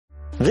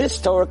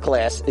This Torah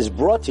class is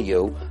brought to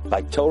you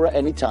by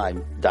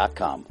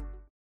TorahAnytime.com.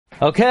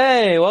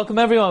 Okay, welcome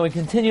everyone. We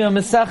continue on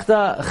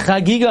Masechta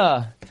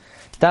Chagiga,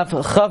 Daf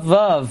Chav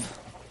Vav.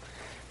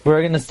 We're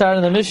going to start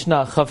in the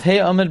Mishnah, Chav Hei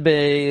Amud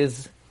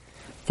Beis,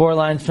 4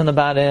 lines from the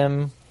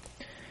bottom.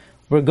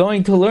 We're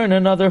going to learn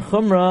another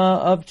Chumrah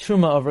of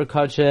Truma over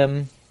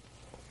Kachem.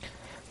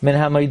 Min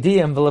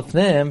HaModiim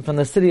V'Lefnim, from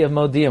the city of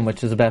Modiim,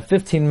 which is about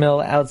 15 mil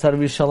outside of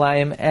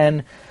Yerushalayim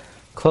and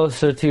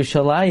closer to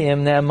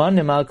Yerushalayim.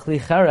 Ne'amanim al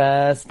Kli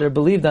Charas, they're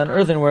believed on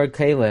earthenware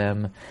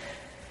Kalim.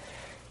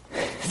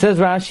 Says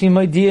Rashi,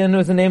 Modiin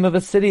was the name of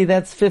a city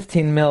that's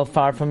 15 mil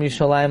far from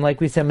Yerushalayim, like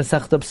we said,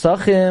 Masechta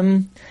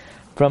Psachim.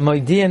 From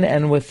Modiin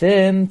and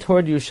within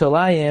toward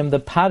Yerushalayim, the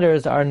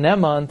potters are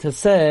neman to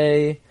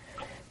say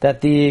that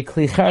the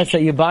Kli Charas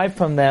that you buy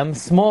from them,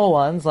 small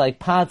ones like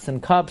pots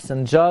and cups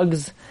and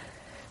jugs,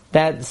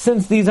 that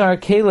since these are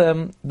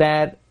kalim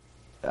that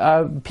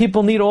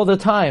people need all the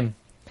time,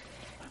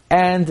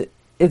 and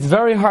it's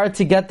very hard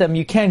to get them,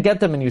 you can't get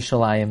them in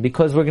Yerushalayim,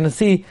 because we're going to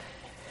see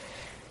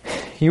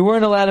you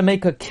weren't allowed to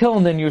make a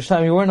kiln in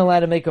Yerushalayim, you weren't allowed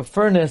to make a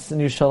furnace in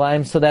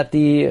Yerushalayim, so that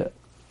the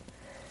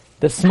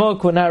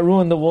smoke would not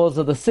ruin the walls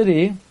of the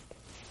city.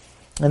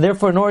 And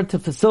therefore, in order to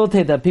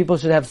facilitate that people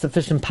should have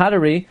sufficient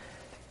pottery,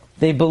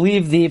 they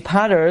believe the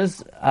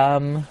potters,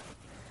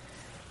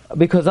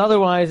 because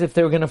otherwise, if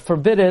they were going to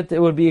forbid it,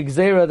 it would be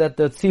Xera that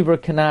the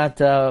tzibur cannot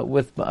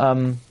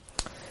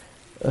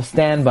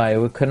stand by,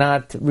 it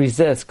cannot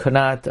resist,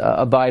 cannot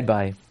abide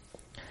by.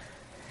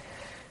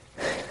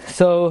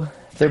 So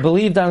they're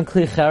believed on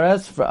Kli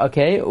Charas,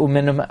 okay,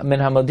 min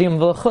hamodim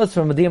v'lachos,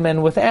 from Modim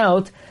and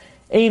without,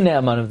 ein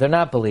ne'amanim, they're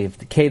not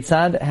believed.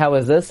 Ketzad, how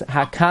is this?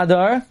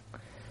 Hakadar,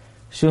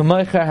 shu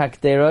moicher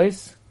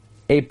hakderos,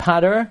 a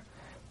potter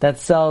that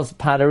sells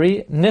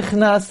pottery,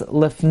 nichnas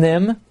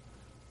lefnim,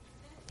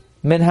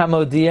 min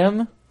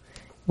hamodiim,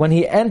 when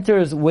he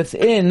enters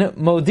within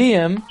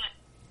Modiim,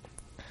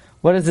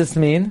 what does this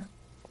mean?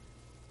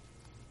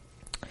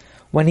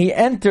 When he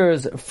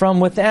enters from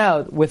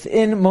without,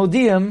 within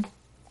Modiim,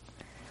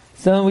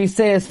 so we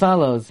say as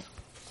follows: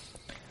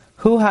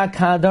 Hu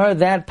hakadar,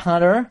 that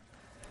potter,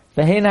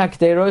 v'hein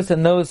hakderos,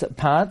 and those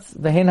pots,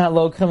 v'hein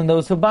halokrim, and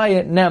those who buy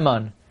it,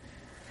 neman.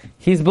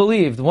 He's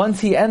believed. Once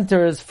he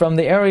enters from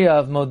the area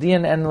of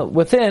Modiin and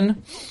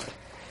within,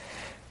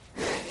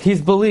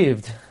 he's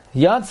believed.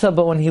 Yatsa,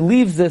 but when he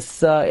leaves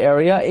this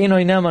area,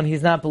 Einoi Neman,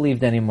 he's not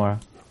believed anymore.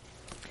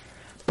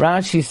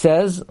 Rashi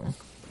says,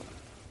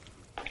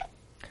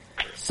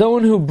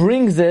 someone who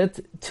brings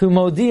it to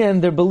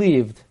Modiin, they're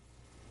believed.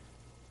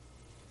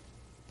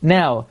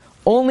 Now,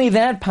 only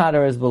that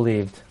potter is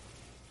believed.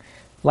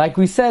 Like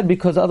we said,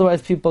 because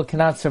otherwise people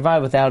cannot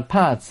survive without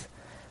pots.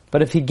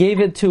 But if he gave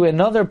it to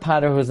another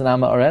potter who's an Am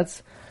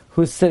Haaretz,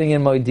 who's sitting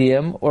in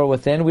Modiim or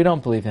within, we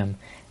don't believe him.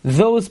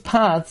 Those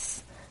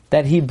pots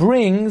that he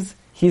brings,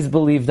 he's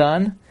believed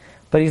on,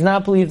 but he's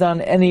not believed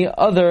on any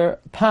other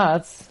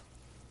pots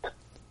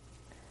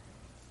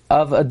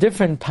of a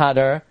different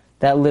potter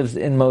that lives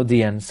in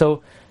Modiin.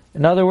 So,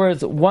 in other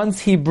words, once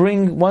he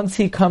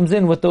comes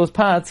in with those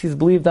pots, he's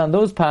believed on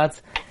those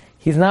pots.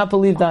 He's not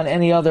believed on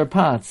any other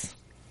pots.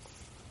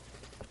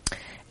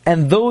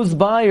 And those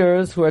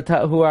buyers who are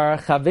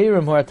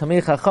chaverim, who are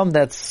tamei chacham,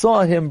 that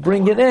saw him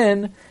bring it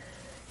in,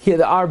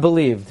 are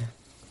believed.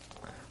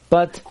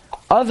 But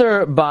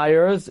other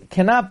buyers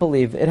cannot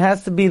believe. It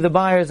has to be the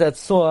buyers that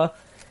saw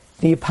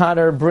the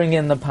potter bring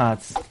in the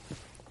pots.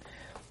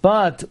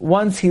 But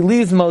once he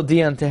leaves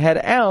Modiin to head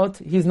out,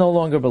 he's no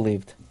longer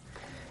believed.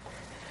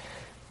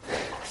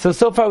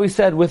 So far we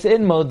said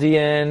within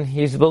Modiin,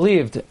 he's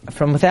believed.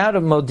 From without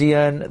of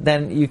Modiin,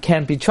 then you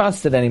can't be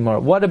trusted anymore.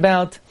 What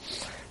about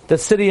the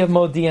city of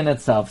Modiin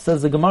itself?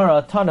 Says the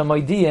Gemara, Tana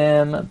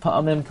Modiim,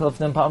 Pa'amim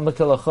Kilafnim, Pa'am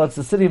Kilachotz,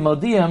 the city of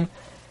Modiim,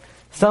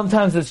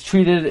 sometimes it's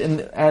treated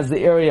as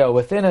the area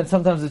within, and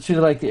sometimes it's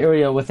treated like the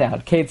area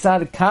without.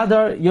 Ketzad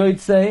Kadar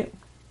Yoitse,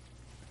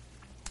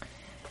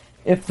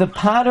 if the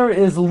potter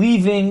is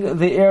leaving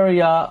the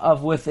area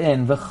of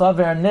within,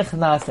 v'chaver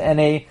nichnas, and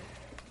a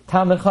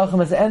Talmid Chacham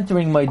is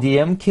entering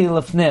Modiim, ki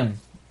lefnim,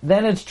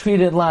 then it's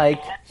treated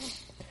like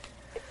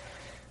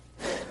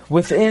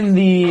within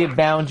the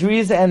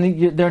boundaries, and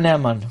they're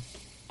neman.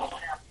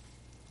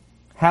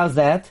 How's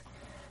that?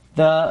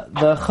 The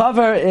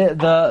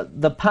chaver,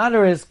 the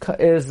potter is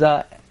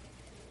the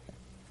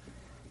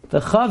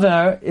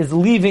chaver is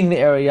leaving the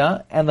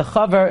area, and the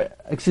potter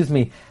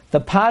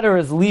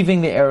is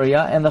leaving the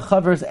area, and the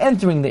chaver is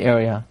entering the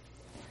area.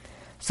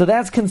 So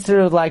that's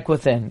considered like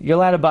within. You're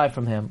allowed to buy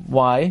from him.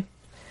 Why?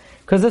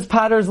 Because this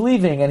potter is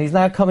leaving, and he's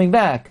not coming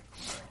back.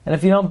 And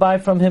if you don't buy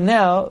from him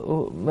now,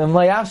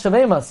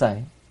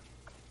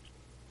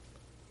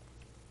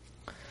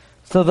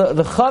 so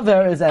the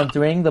chaver is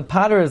entering, the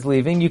potter is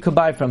leaving, you could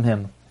buy from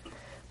him.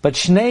 But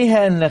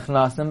shneihen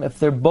nechnasim, if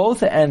they're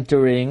both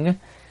entering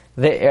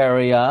the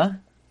area,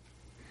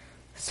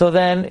 so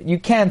then you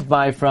can't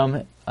buy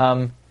from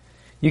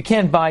You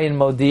can't buy in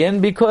Modiin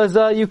because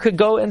you could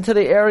go into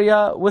the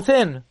area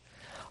within.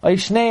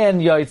 Oishnei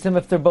and Yoitzim,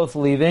 if they're both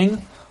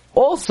leaving,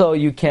 also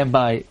you can't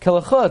buy.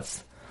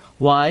 Kelachutz,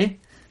 Why?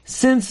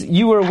 Since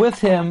you were with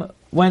him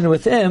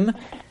within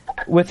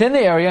the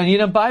area, and you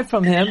didn't buy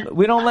from him,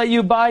 we don't let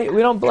you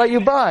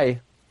buy.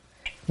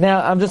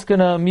 Now, I'm just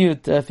going to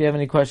mute. If you have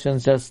any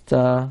questions, just...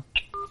 All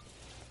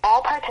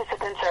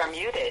participants are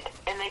muted,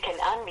 and they can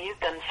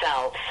unmute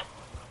themselves.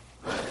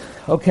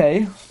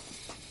 Okay.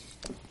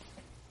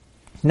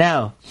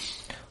 Now,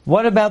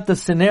 what about the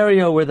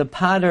scenario where the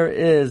potter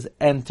is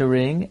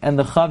entering and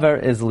the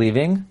chaver is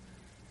leaving?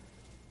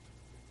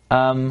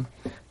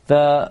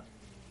 The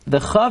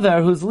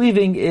chaver who's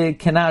leaving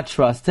cannot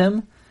trust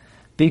him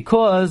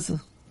because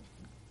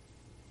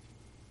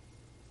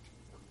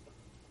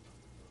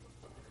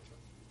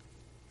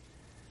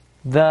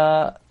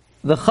the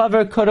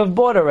chaver could have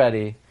bought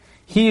already.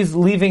 He's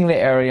leaving the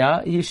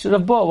area. He should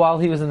have bought while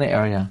he was in the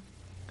area.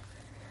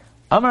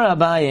 Amar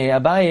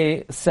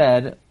Abaye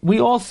said, we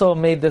also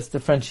made this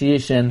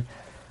differentiation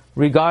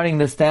regarding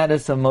the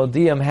status of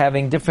Modi'im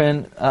having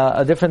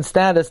a different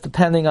status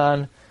depending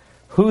on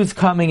who's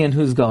coming and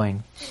who's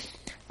going.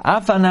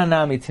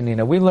 Afananami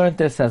Tanina. We learned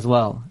this as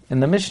well in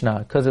the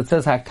Mishnah, because it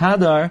says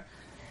Hakadar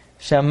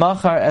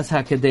Shemachar es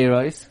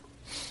Hakederois,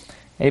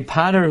 a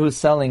potter who's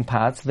selling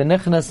pots,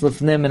 V'nichnas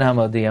lifnim in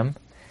Hamodi'im,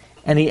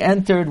 and he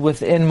entered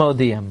within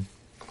Modi'im.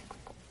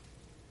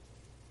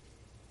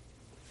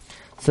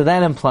 So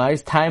that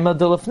implies Taima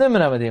Dulafnim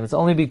in Hamadim. It's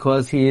only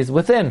because he is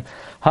within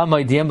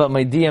Hamaydim, but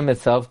Maydiyim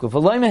itself,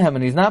 Gufaloimehem,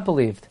 and he's not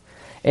believed.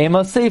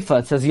 Ema Seifa,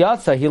 it says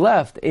Yatsa, he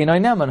left. Einai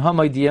Neman,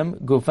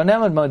 Hamaydim,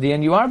 Gufaneman,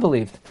 Maydiyim, you are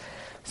believed.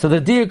 So the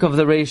diak of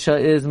the Reisha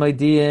is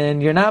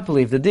Maydiyim, you're not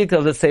believed. The diak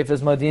of the Seifa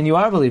is Maydiyim, you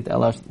are believed.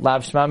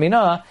 Lav Shma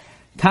Mina,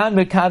 Kan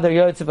B'Kadar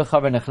Yotze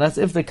B'Chavar Nechnas.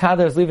 If the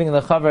Kadar is leaving and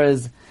the Chavar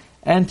is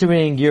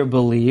entering, you're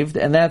believed.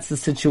 And that's the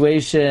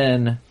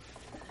situation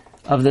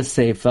of the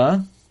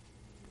Seifa.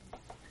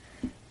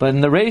 But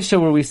in the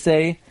Reisha where we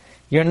say,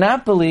 you're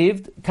not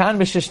believed, kan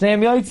b'sheshneim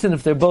yotzin,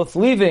 if they're both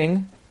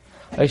leaving,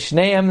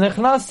 shneim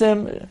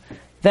nechnasim,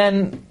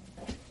 then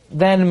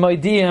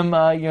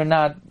moediyim, you're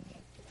not,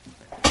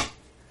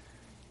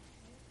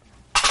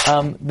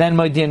 then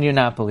moediyim, you're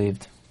not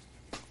believed.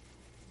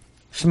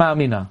 Shma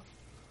Amina.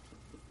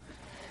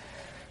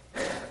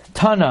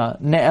 Tana,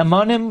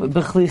 ne'emanim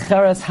b'chli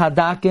cheres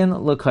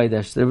hadakin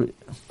l'kodesh.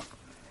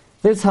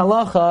 This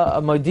halacha,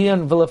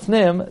 Moedian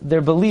V'lefnim, they're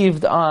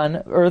believed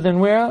on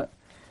earthenware,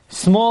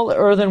 small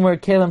earthenware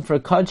kelim for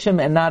kodshim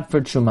and not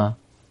for truma.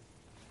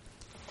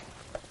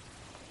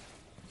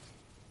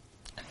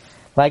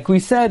 Like we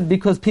said,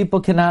 because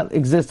people cannot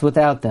exist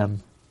without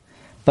them.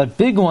 But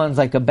big ones,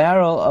 like a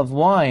barrel of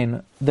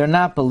wine, they're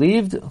not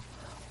believed.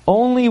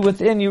 Only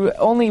within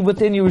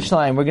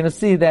Yerushalayim. We're going to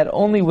see that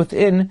only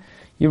within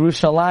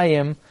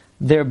Yerushalayim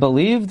they're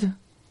believed.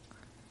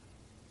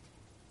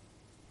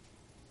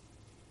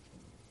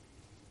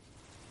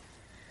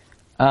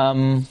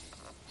 So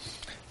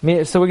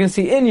we're going to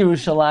see in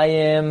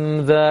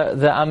Yerushalayim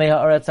the Amei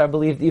Haaretz are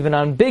believed even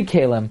on big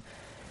kelim,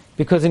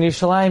 because in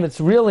Yerushalayim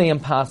it's really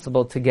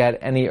impossible to get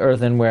any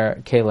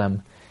earthenware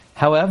kelim.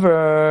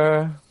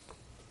 However,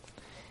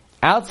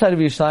 outside of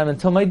Yerushalayim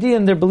until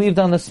Maydiyim, they're believed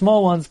on the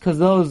small ones because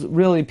those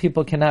really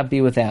people cannot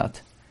be without.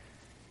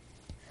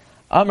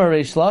 Amar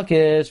Reish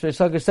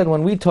Lakish said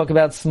when we talk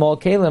about small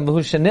kelim,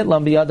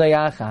 b'hushanitlam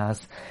b'yaday achas,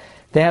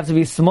 they have to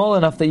be small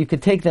enough that you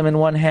could take them in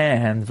one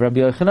hand. Even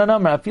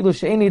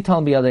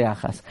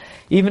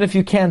if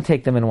you can't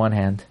take them in one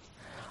hand.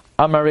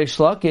 Amar Reish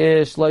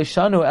Lakish,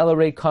 Loishanu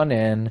Elarei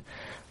Kanin.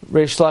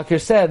 Reish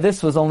Lakish said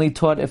this was only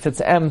taught if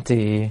it's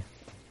empty.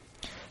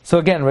 So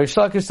again, Reish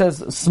Lakish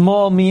says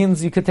small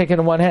means you could take it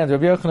in one hand.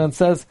 Rabbi Yochanan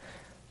says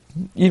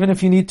even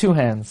if you need two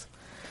hands.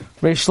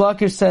 Reish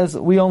Lakish says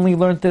we only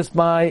learned this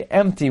by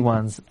empty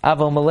ones.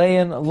 Avo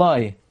Malayan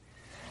Loi.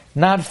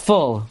 Not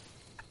full.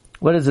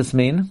 What does this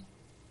mean?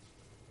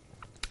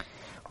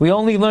 We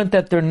only learned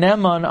that they're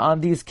neman on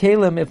these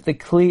kalim if the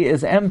kli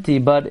is empty,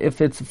 but if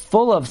it's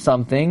full of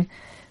something,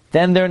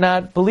 then they're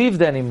not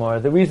believed anymore.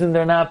 The reason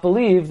they're not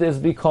believed is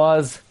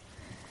because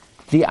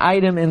the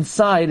item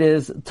inside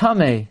is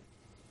tameh.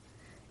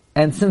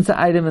 And since the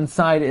item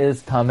inside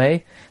is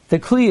tameh, the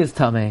kli is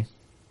tameh.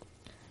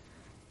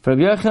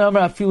 Rabbi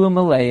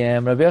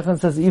Yochanan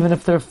says even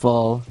if they're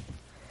full,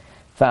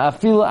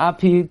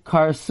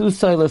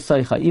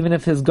 even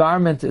if his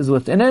garment is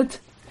within it,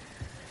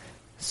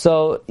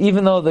 so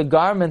even though the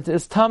garment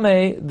is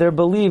tameh, they're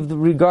believed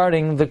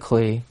regarding the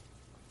kli.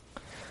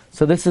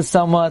 So this is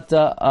somewhat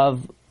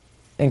of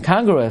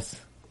incongruous.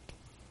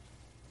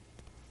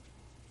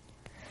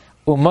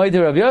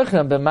 Umaydi Rabbi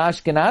Yochanan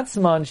b'mashkin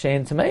atzman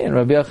shein tameh, and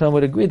Rabbi Yochanan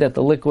would agree that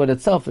the liquid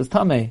itself is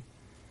tameh.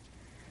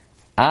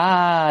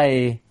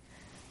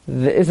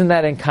 Isn't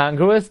that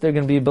incongruous? They're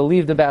going to be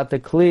believed about the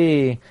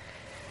kli,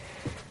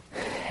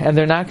 and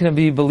they're not going to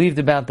be believed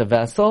about the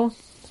vessel.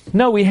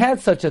 No, we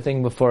had such a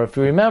thing before. If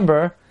you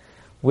remember,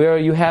 where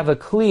you have a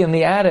kli in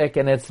the attic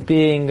and it's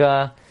being,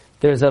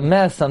 there's a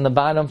mess on the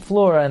bottom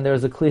floor and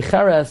there's a kli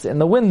cheres in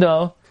the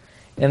window,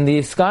 in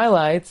the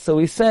skylights. So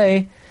we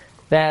say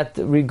that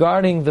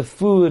regarding the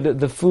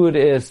food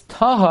is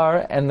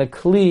tahar and the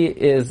kli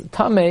is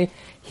tameh.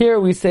 Here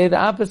we say the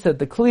opposite.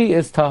 The kli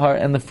is tahar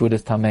and the food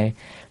is tameh.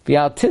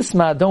 V'al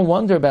tisma, don't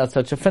wonder about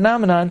such a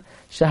phenomenon.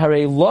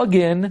 Shaharei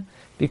login,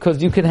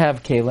 because you can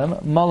have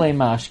kalim, malei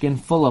mashkin,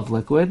 full of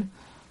liquid.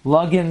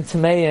 Login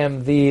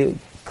tameim, the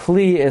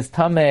kli is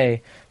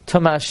tameh,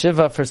 tumas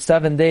shiva for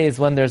 7 days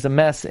when there's a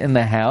mess in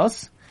the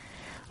house.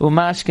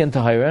 Umashkin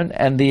tahirin,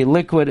 and the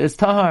liquid is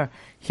tahar.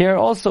 Here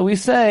also we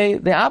say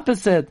the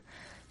opposite,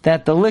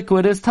 that the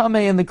liquid is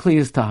tameh and the kli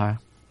is tahar.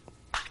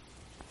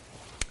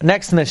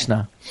 Next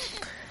Mishnah.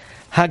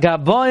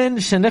 Hagaboin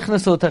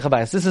shenichnasu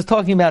techabayis. This is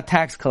talking about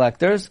tax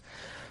collectors,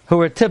 who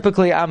were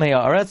typically amei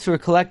haaretz, who were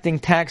collecting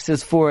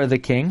taxes for the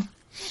king.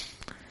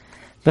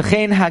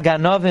 V'chein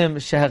haganovim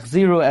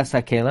shehachziru es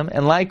hakelim,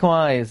 and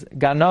likewise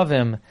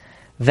ganovim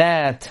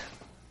that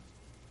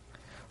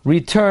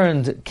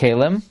returned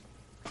kelim.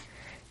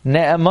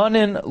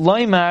 Ne'emanin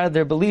loymar,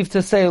 they're believed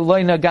to say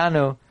loy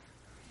naganu.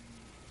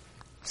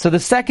 So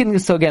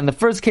again, the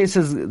first case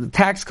is the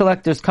tax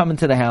collectors come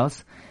into the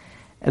house.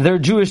 They're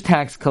Jewish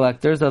tax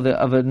collectors of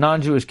a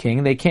non-Jewish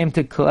king. They came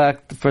to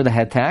collect for the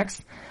head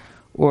tax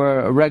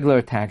or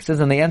regular taxes,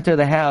 and they enter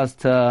the house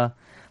to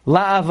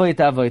la'avoit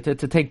avoita,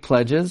 to take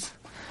pledges,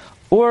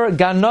 or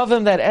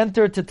ganovim that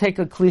enter to take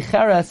a kli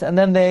cheres, and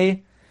then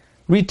they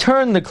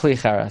return the kli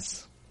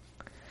cheres.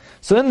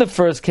 So in the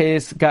first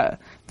case, the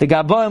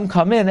gaboim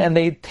come in and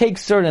they take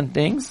certain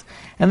things,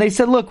 and they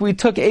said, look, we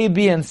took A,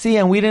 B, and C,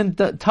 and we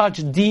didn't touch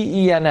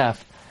D, E, and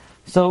F.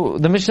 So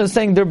the Mishnah is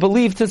saying they're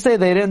believed to say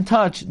they didn't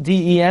touch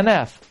D, E, and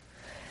F.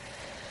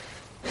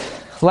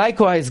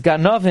 Likewise,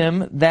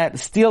 ganovim that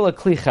steal a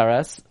kli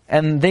cheres,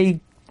 and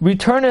they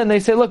return it and they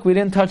say, look, we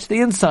didn't touch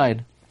the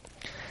inside.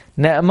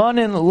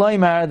 Ne'emanin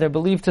loymar, they're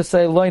believed to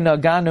say, loy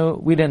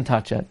naganu, we didn't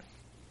touch it.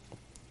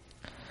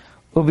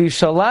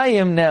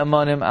 Ubishalayim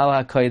ne'emanim al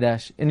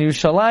ha-kodesh. In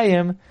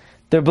Yerushalayim,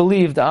 they're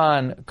believed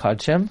on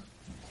kodshim.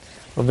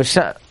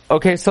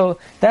 Okay, so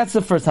that's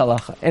the first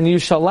halacha. In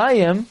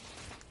Yerushalayim,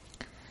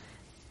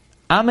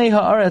 amei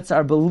haaretz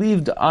are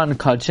believed on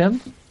kodshim.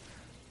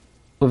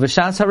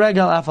 Uv'shas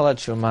haregel afalat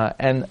truma,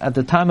 and at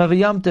the time of a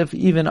Yom Tif,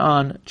 even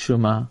on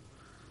truma.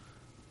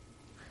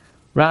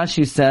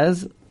 Rashi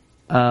says,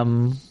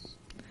 in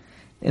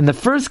the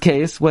first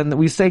case, when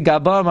we say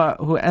gabam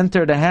who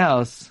entered a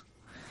house,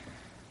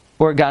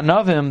 or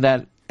ganovim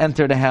that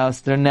entered a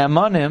house, they're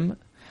ne'emanim.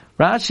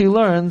 Rashi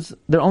learns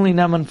they're only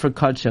ne'eman for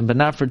kodshim, but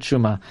not for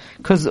truma,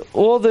 because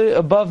all the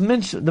above the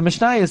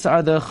mishnayos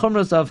are the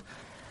chumras of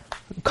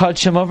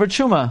kodshim over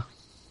truma.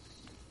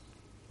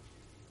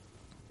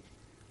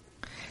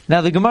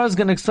 Now the Gemara is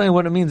going to explain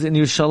what it means in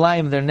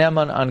Yerushalayim. They're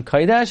ne'eman on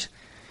kodesh,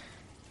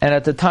 and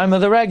at the time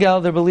of the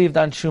regel, they're believed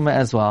on truma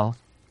as well.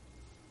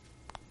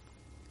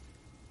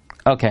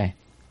 Okay.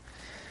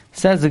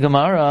 Says the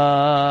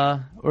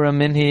Gemara, or a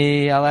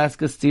minhi, I'll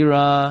ask a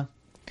stira.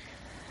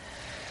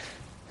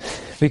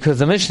 Because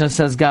the Mishnah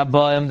says,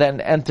 Gaboim that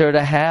entered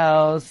a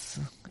house,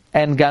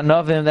 and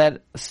Ganovim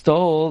that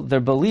stole, they're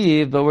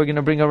believed, but we're going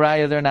to bring a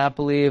raya, they're not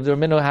believed. Or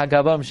minu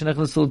hagabam,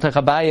 shenichnasul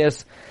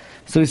techabayis.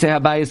 So we say,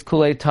 habayis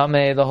kulei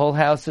tameh, the whole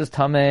house is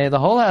tameh, the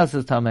whole house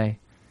is tameh.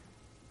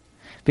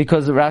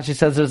 Because Rashi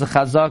says there's a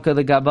chazaka,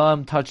 the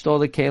Gabam touched all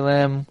the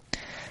kelim.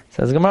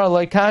 Says Gemara,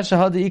 loikasha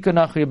ha de'iko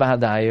nachri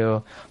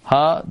b'hadayu,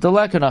 ha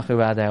deleka nachri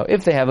b'hadayu.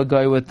 If they have a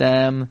guy with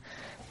them,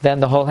 then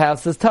the whole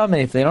house is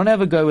tameh. If they don't have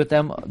a guy with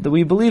them,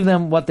 we believe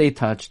them what they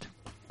touched.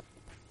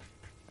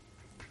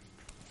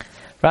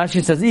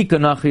 Rashi says, iko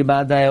nachri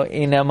b'hadayu,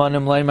 ein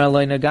emanim loymar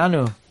loy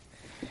naganu.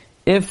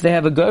 If they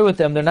have a guy with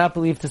them, they're not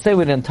believed to say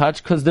we didn't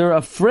touch, because they're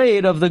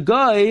afraid of the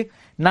guy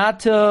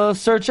not to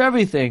search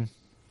everything.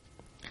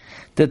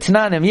 The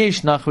Tananim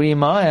yesh nachri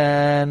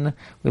ma'en.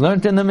 We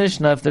learned in the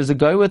Mishnah, if there's a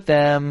guy with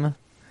them,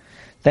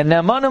 then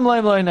ne'emanim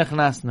loy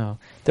nechnasnu.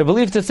 They're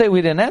believed to say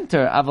we didn't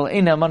enter. Aval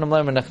ein ne'emanim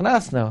loy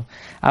nechnasnu.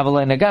 Aval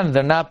loy nagan.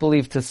 They're not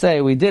believed to say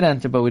we did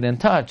enter, but we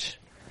didn't touch.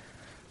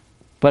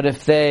 But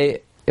if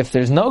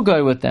there's no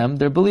guy with them,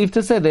 they're believed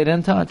to say they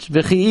didn't touch.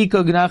 Who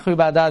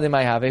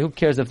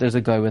cares if there's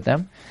a guy with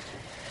them?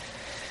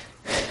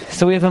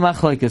 So we have a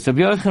machlokes.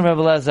 Rabbi Yochanan,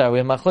 Rabbi Elazar. We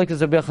have machlokes,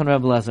 Rabbi Yochanan,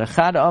 Rabbi Elazar.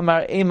 Chad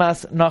Omar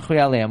emas nachri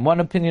aleim. One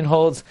opinion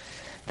holds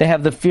they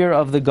have the fear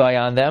of the guy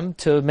on them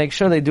to make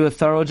sure they do a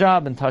thorough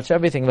job and touch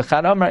everything.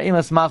 V'chad Omar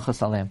emas malchus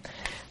aleim.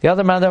 The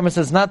other man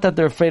says not that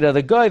they're afraid of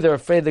the guy, they're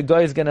afraid the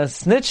guy is going to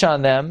snitch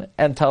on them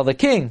and tell the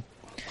king.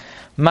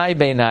 My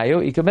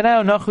beinayu, ika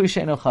beinayu nachri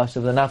she'eno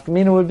chashav. The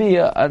nafkamina would be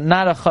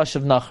not a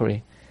chashav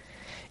nachri.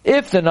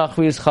 If the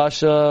nachri is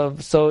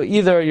chashav, so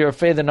either you're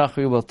afraid the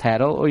nachri will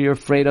tattle, or you're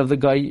afraid of the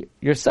guy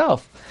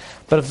yourself.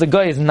 But if the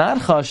guy is not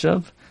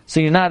chashav, so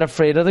you're not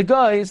afraid of the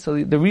guy,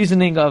 so the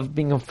reasoning of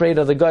being afraid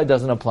of the guy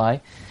doesn't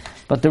apply.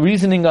 But the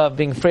reasoning of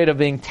being afraid of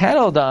being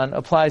tattled on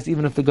applies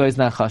even if the guy is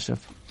not chashav.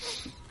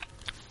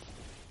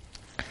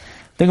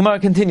 The Gemara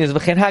continues,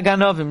 V'chein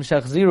ha-ganovim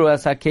shechziru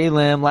es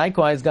ha-kelim,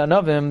 likewise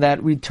ganovim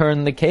that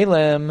return the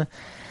kelim,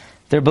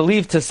 they're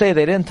believed to say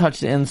they didn't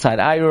touch the inside.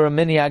 Ayur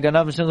mini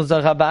ganovim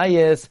shechzar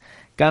habayis,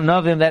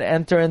 ganovim that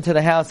enter into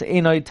the house,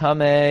 einoi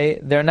tameh,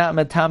 they're not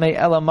metame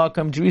ela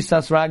makam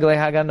drisas raglei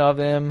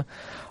ha-ganovim,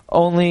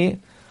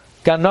 only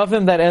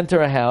Ganovim that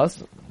enter a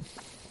house,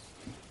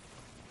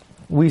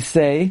 we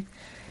say,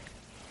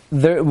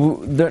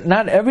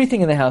 not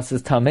everything in the house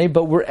is tamei,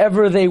 but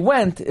wherever they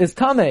went is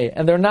tamei,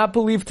 and they're not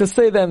believed to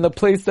say that in the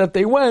place that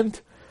they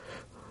went,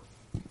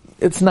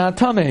 it's not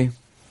tamei.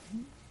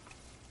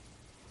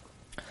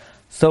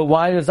 So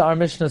why does our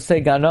Mishnah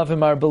say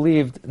Ganovim are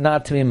believed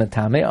not to be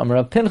matame?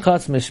 Amar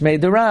Pinchas Mishmei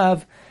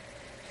Derav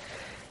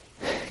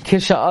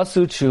Kisha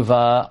Asu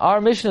Tshuva.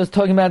 Our Mishnah is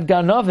talking about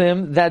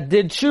Ganovim that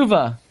did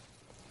Tshuva.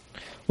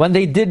 When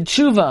they did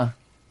Tshuva.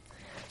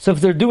 So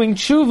if they're doing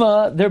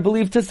Tshuva, they're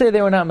believed to say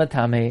they were not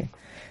matame.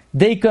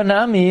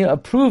 Deikonami, a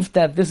proof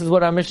that this is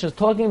what our Mishnah is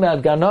talking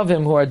about,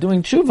 Ganovim who are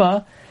doing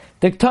Tshuva,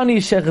 Dektani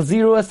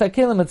Shechziru As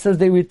HaKelim, it says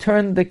they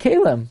return the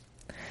Kelim.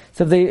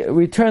 So if they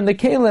return the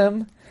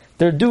Kelim,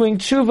 they're doing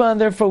tshuva, and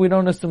therefore we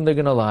don't assume they're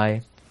going to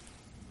lie.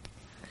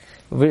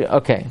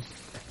 Okay.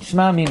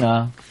 Shema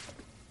Mina.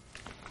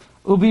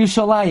 Ubi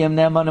Yushalayim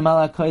Ne'emanim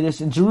Ala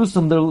Kodesh. In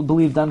Jerusalem, they're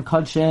believed on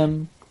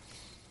Kodshim.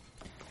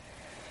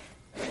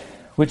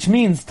 Which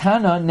means,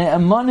 Tana,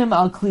 Ne'emanim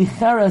Al Kli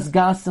Cheres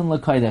Gasim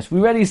LaKodesh. We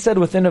already said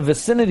within a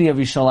vicinity of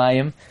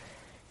Yushalayim,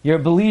 you're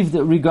believed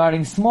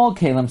regarding small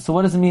Kalim. So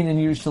what does it mean in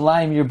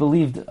Yushalayim you're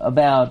believed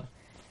about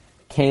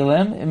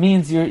Kalim? It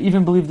means you're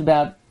even believed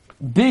about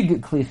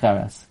big Kli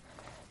Cheres.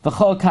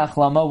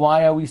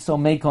 Why are we so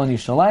make on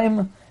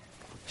Yerushalayim?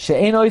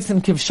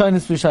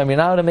 You're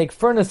not to make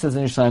furnaces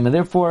in Yerushalayim, and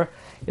therefore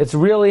it's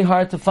really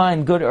hard to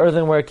find good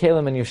earthenware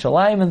kelim in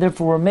Yerushalayim, and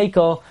therefore we're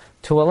meko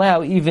to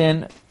allow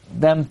even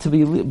them to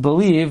be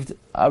believed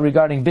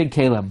regarding big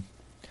kelim.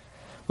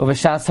 At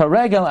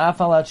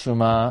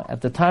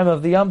the time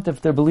of the Yom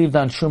Tov, they're believed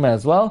on Shuma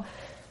as well.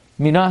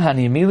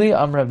 Minahani Mili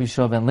Amra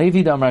Bishua ben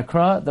Levi Amra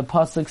Kra. The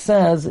pasuk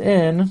says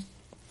in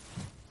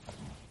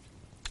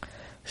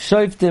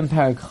Shoiftim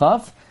Parak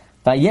Chaf,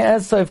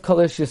 Vayez Soif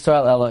Kolish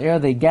Yisrael Eloir.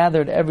 They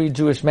gathered every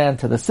Jewish man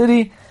to the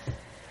city.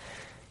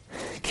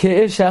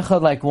 Ki'ish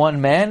Echad, like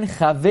one man.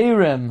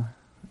 Chaverim,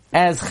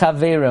 as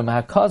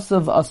Chaverim.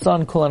 Hakasav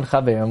Asan Kulan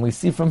Chaverim. We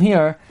see from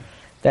here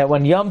that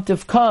when Yom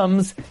Tov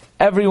comes,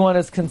 everyone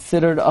is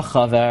considered a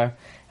Chaver.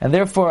 And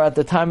therefore, at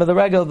the time of the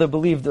Regel, they're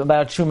believed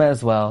about Shuma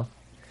as well.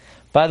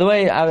 By the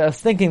way, I was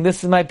thinking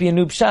this might be a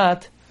new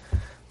pshat.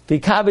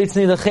 B'kabitz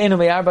nidachenu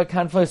me'arba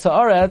kanfoi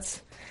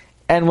sa'aretz.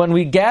 And when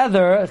we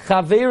gather,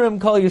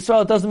 Chaverim Kol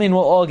Yisrael, it doesn't mean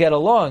we'll all get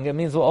along. It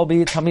means we'll all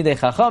be Talmidei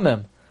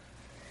Chachamim.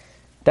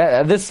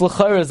 This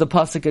l'chayr is the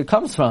pasuk it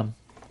comes from.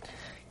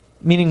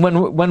 Meaning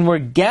when we're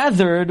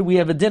gathered, we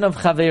have a din of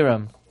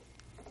Chaverim.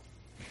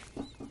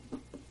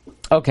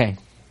 Okay.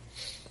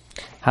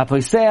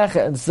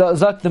 Hapoiseach,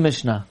 Zak the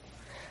Mishnah.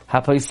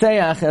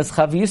 Hapoiseach as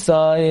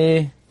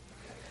Chavisa,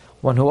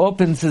 one who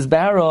opens his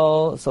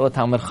barrel, so a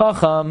Talmid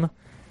Chacham,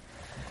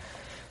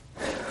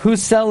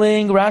 who's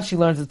selling? Rashi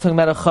learns it's talking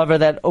about a chaver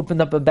that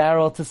opened up a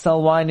barrel to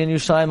sell wine in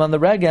Yerushalayim on the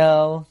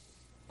regel.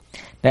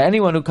 Now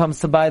anyone who comes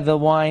to buy the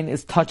wine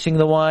is touching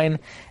the wine,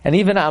 and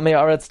even Amei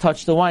Aretz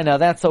touch the wine. Now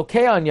that's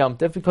okay on Yom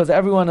Tov, because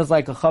everyone is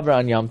like a chaver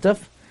on Yom Tov.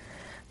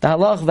 The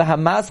halach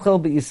v'hamaschel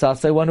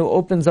b'isasei, one who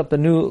opens up a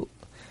new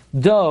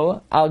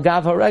dough, al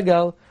gav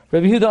ha-regel,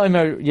 Rabbi Yehuda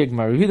Omer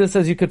Yigmar. Rabbi Yehuda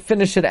says you could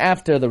finish it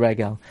after the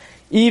regel.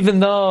 Even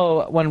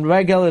though when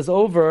regel is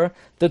over,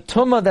 the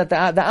tumah that the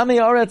Amei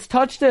Aretz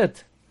touched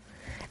it.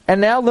 And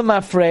now the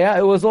mafreya,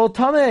 it was all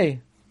tamei.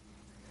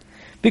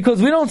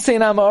 Because we don't say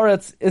Am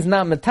Haaretz is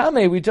not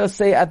metame, we just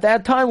say at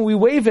that time we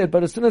waive it,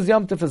 but as soon as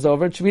Yom Tov is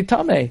over, it should be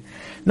tamei.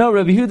 No,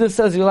 Rabbi Yehuda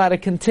says you're allowed to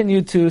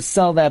continue to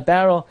sell that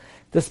barrel,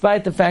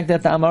 despite the fact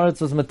that the Am Haaretz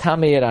was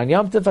metame it on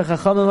Yom Tov, and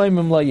Chachamim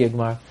lo'imim lo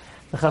yigmar.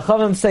 The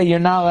Chachamim say you're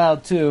not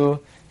allowed to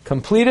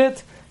complete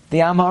it.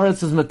 The Am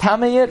Haaretz is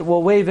metame it,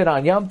 we'll waive it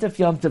on Yom Tov.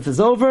 Yom Tov is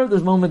over, the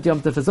moment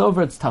Yom Tov is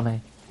over, it's tamei.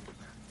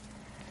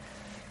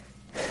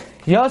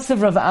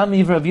 Yosef, Rav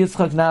Ami, Rav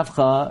Yitzchak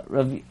Nafcha,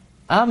 Rav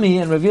Ami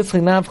and Rav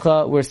Yitzchak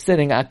Nafcha were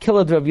sitting,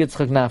 Akilad Rav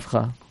Yitzchak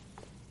Nafcha,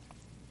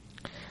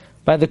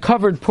 by the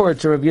covered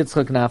porch of Rav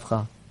Yitzchak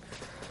Nafcha.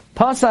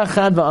 Pasa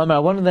Achad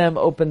v'Amar, one of them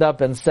opened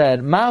up and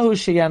said, Mahu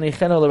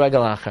sheyanichenu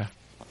l'regel acher.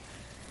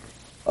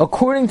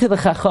 According to the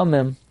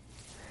Chachamim,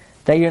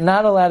 that you're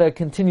not allowed to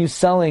continue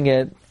selling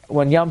it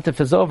when Yom Tov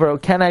is over,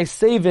 can I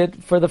save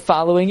it for the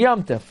following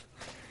Yom Tov?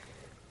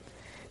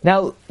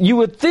 Now, you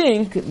would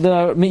think,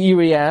 the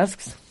Meiri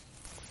asks,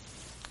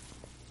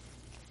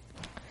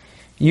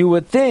 you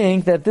would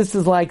think that this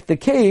is like the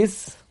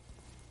case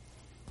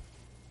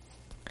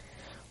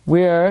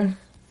where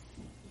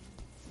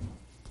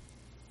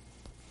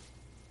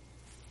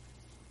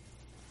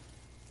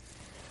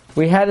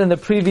we had in the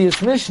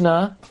previous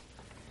Mishnah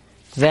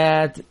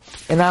that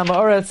in Am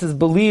Haaretz is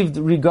believed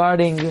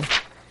regarding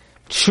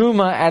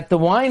Truma at the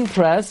wine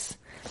press,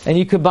 and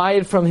you could buy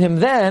it from him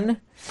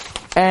then,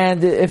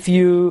 and if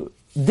you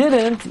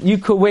didn't, you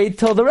could wait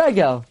till the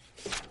regel,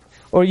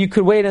 or you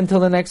could wait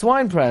until the next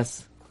wine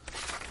press.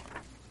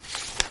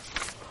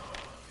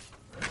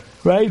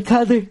 Right,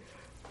 Kadi?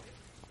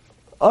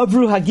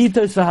 Avru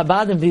hagitos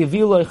v'habadim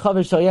v'yaviu lo yichaver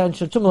shayan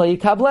shatum lo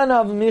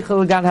yikablena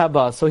v'michal gan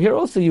haba. So here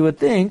also you would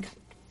think,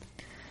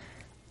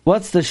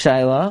 what's the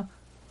shaila?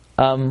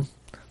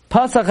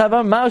 Pasach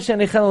havar ma'u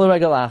shenichenu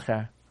l'regel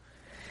acher.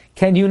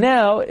 Can you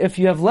now, if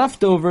you have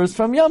leftovers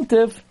from Yom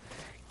Tiv,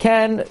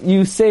 can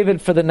you save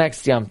it for the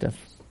next Yom Tiv?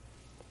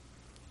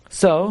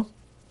 So,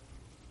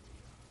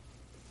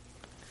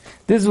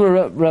 this is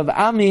where Rav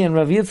Ami and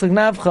Rav Yitzchak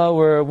Navcha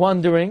were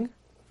wondering.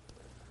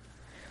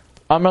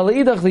 Amar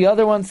Leidach, the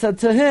other one said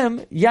to him,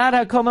 Yad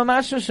HaKoma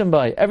Mashmashim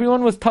Bai.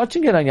 Everyone was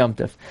touching it on Yom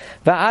Tiv.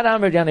 Va'ad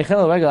Amr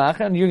Yanichel Regel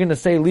Acher, and you're going to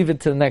say leave it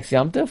to the next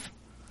Yom Tiv?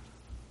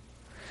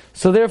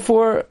 So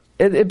therefore,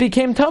 it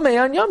became Tameh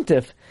on Yom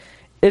Tiv.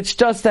 It's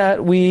just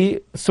that we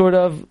sort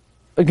of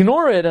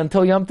ignore it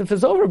until Yom Tif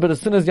is over, but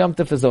as soon as Yom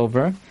Tif is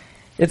over,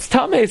 it's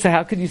Tameh, so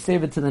how could you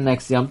save it to the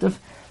next Yom Tif?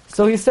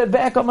 So he said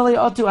back, and on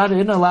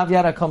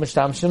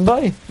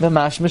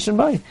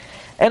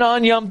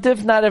Yom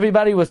Tif, not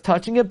everybody was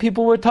touching it,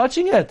 people were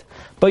touching it,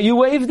 but you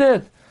waved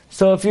it.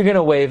 So if you're going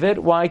to wave it,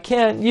 why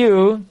can't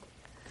you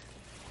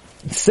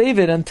save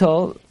it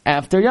until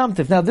after Yom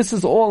Tif? Now this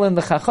is all in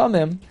the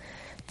Chachamim,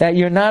 that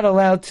you're not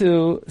allowed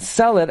to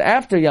sell it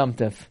after Yom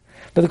Tif.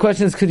 But the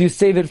question is, could you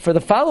save it for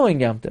the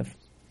following Yom Tif?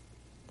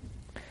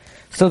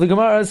 So the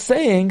Gemara is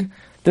saying,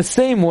 the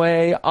same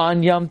way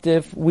on Yom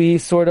Tif we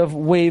sort of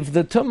waive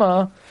the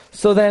Tumah,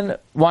 so then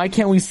why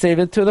can't we save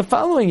it to the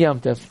following Yom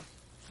Tif?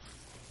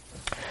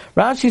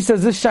 Rashi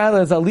says this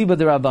Shaila is Aliba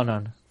de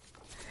Rabbanan.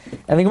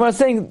 And the Gemara is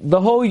saying, the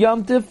whole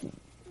Yom Tif,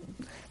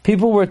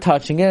 people were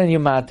touching it and you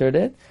mattered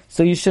it,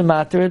 so you should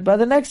matter it by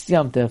the next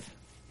Yom Tif.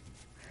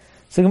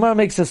 So the Gemara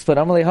makes a split.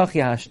 Amalei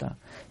Hachi Hashta.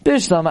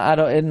 Bishlam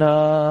Ado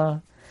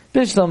Idna.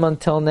 Bishlam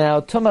until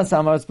now, Tumas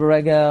Amarz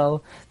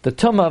Beregel, the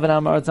Tumah of an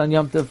Amarz on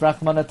Yom Tov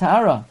Rachmana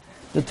Ta'ara,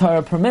 the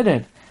Torah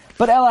permitted.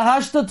 But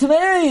Elahashta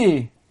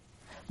Tamei!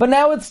 But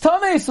now it's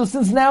Tamei, so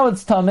since now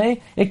it's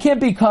Tamei, it can't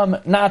become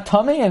not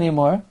Tamei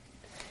anymore.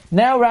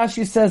 Now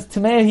Rashi says,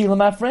 Tamei hi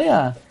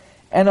l'mafreya,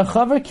 and a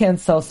chaver can't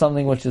sell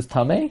something which is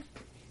Tamei.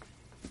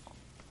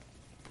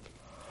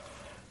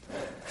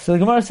 So the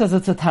Gemara says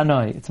it's a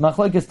Tanoi, it's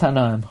Machlokes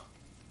Tanoim.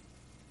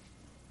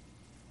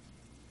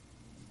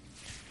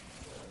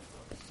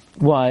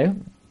 Why?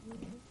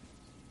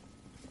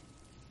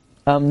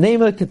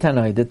 Nema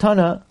Ketanoi. The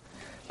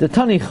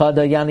Tani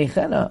Chada Yani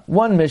Chena.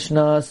 One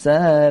Mishnah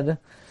said,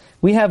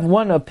 we have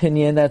one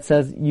opinion that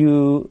says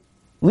you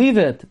leave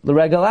it,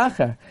 l'regel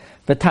acher.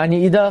 But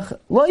Tanya Idach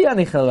lo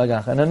Yani Chel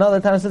regel acher. And another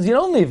time says you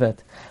don't leave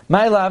it.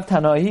 My love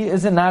Tanoi,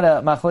 is it not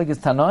a machlokes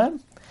Tanoim?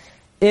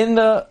 In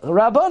the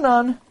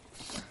Rabbanon,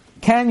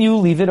 can you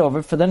leave it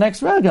over for the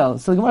next regal?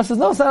 So the Gemara says,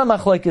 no, it's not a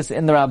machlokes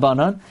in the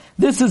Rabbanon.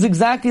 This is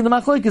exactly the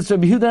machlokes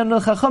Rabbi Yehuda and the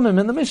Chachamim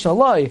in the Mishnah.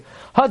 Loi,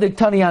 hadik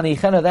tani yani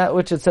chena, that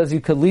which it says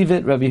you could leave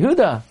it, Rabbi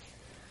Yehuda.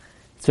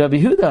 It's Rabbi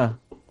Yehuda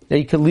that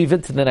you could leave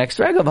it to the next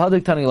regal.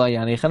 Hadik tani la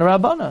yani chena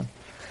Rabbanon.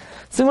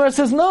 So the Gemara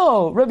says,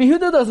 no, Rabbi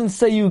Yehuda doesn't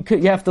say you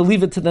have to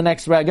leave it to the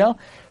next regal.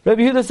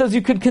 Rabbi Yehuda says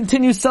you could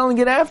continue selling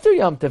it after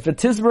Yom Tov.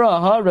 It is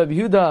Rabbi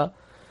Yehuda.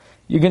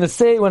 You're going to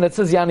say when it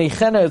says Yani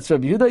Chena, it's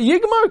Rabbi Yehuda.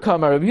 Yigmar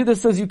Kama. Rabbi Yehuda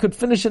says you could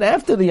finish it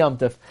after the Yom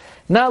Tov,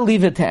 not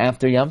leave it to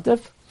after Yom Tov.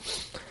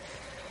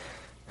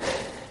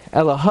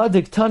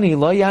 Elahadik Tani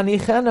Lo Yani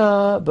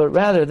Chena, but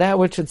rather that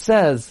which it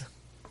says,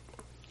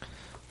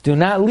 do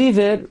not leave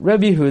it,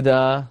 Rabbi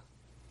Yehuda.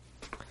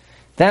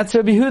 That's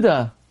Rabbi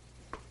Yehuda.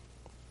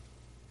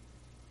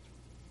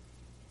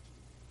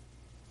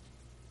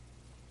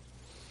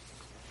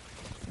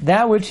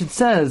 That which it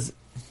says,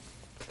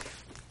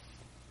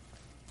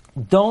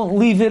 don't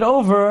leave it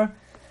over,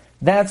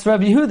 that's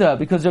Rabbi Yehuda,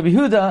 because Rabbi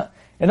Yehuda,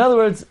 in other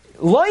words,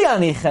 Lo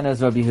Yani Chena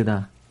is Rabbi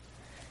Yehuda.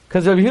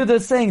 Because Rabbi Yehuda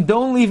is saying,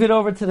 don't leave it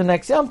over to the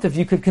next Yom Tov,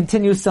 you could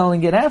continue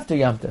selling it after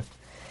Yom Tov.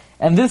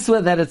 And this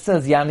way that it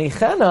says Yani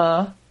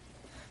Chena,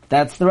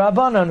 that's the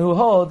Rabbanon who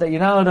hold that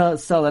you're not allowed to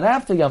sell it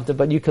after Yom Tov,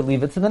 but you could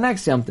leave it to the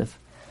next Yom Tov.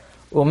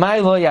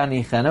 Umay Lo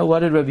Yani Chena, what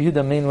did Rabbi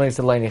Yehuda mean when he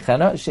said Lo Yani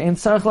Chena? She'en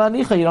Tzarech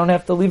Lanicha, you don't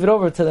have to leave it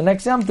over to the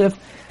next Yom Tov,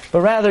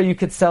 but rather you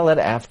could sell it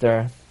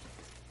after.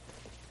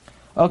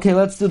 Okay,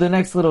 let's do the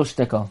next little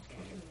shtickle.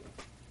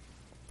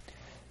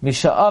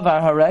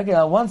 Misha'avar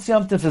haregel, once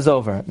Yom Tif is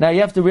over. Now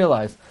you have to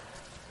realize,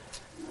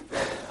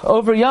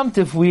 over Yom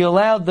Tif we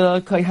allowed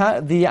the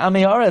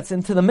Amei Aretz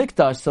into the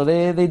Mikdash, so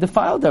they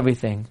defiled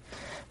everything.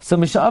 So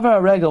Misha'avar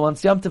haregel,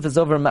 once Yom Tif is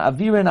over,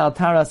 ma'avirin al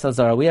taras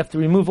azara, we have to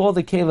remove all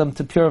the kelim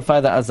to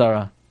purify the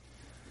azara.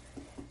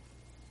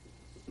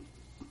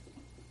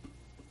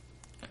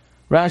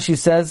 Rashi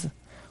says,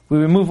 we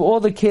remove all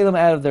the kelim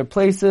out of their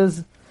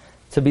places,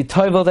 to be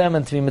toivel them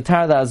and to be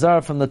matar the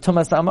azar from the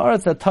tumas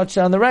amaretz that touch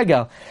on the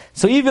regel.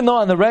 So even though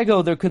on the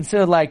regel they're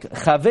considered like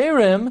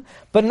chaverim,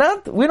 but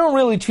we don't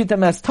really treat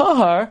them as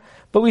tahar,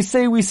 but we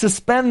say we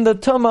suspend the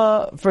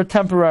tuma for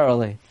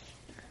temporarily.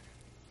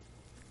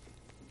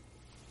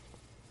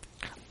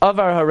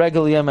 Avar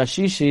haregel yom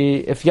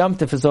hashishi, if Yom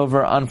Tif is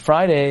over on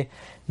Friday,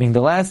 meaning the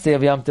last day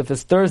of Yom Tif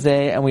is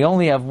Thursday, and we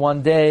only have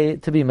one day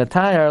to be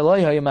matar, lo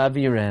yom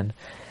avirin.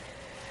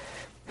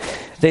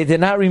 They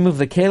did not remove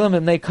the kelim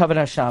and they covered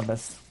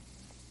HaShabbos.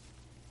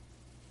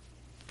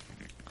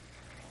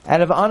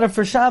 Out of honor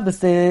for Shabbos,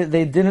 they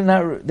didn't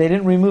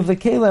remove the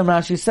kelim.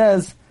 Rashi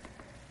says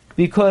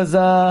because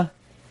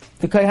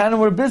the Kohanim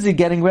were busy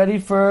getting ready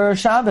for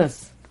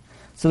Shabbos.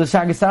 So the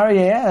Shagas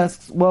Aryeh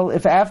asks, well,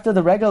 if after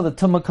the regel the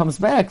Tumah comes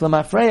back,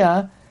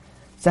 Lamafreya,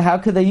 so how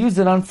could they use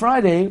it on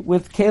Friday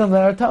with Kalim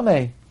that are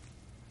Tameh?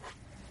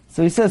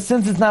 So he says,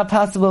 since it's not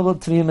possible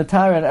to be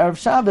Matar at Erev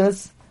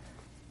Shabbos,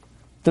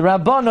 the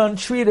Rabbanon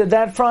treated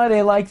that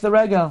Friday like the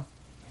regel.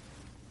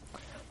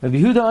 Rabbi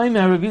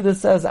Yehuda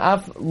says,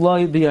 Af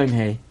loy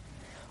b'yom.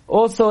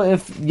 Also,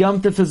 if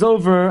Yom Tif is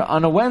over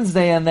on a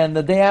Wednesday and then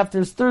the day after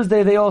is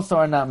Thursday, they also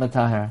are not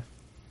Matahar.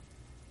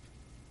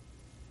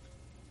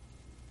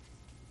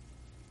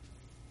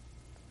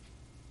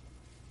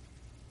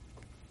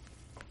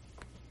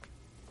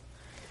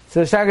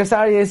 So Shagas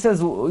Aryeh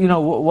says,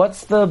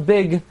 what's the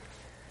big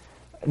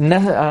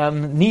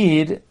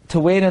need to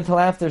wait until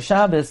after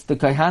Shabbos? The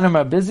Kohanim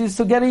are busy,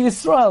 so get a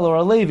Yisrael or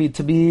a Levi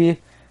to be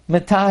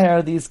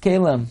Metaher these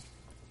Kalim.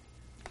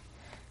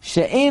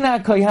 She'ena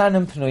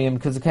Kohanim Pnuyim,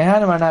 because the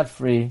Kohanim are not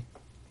free.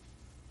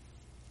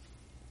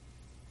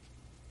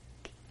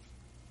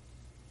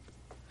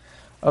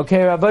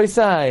 Okay, Rabbi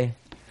Isai,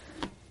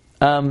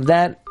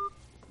 that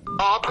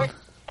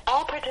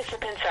All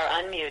participants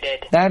are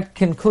unmuted. That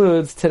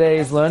concludes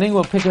today's learning.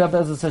 We'll pick it up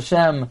as a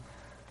Hashem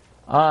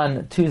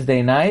on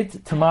Tuesday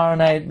night. Tomorrow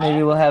night,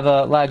 maybe we'll have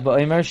a Lag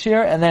BaOmer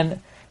shir, and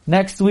then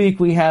next week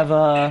we have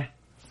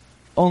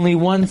only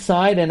one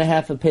side and a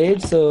half a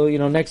page. So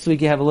next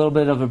week you have a little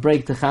bit of a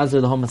break to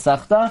Chazer the whole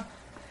Masechta,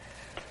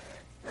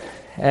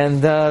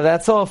 and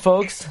that's all,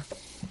 folks.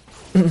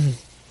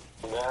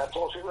 That's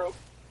all she wrote.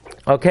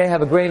 Okay,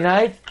 have a great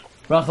night.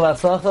 Rachel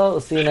Atzlacha.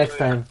 We'll see you next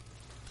time.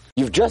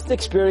 You've just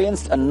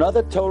experienced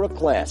another Torah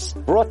class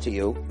brought to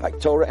you by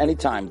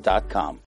TorahAnytime.com.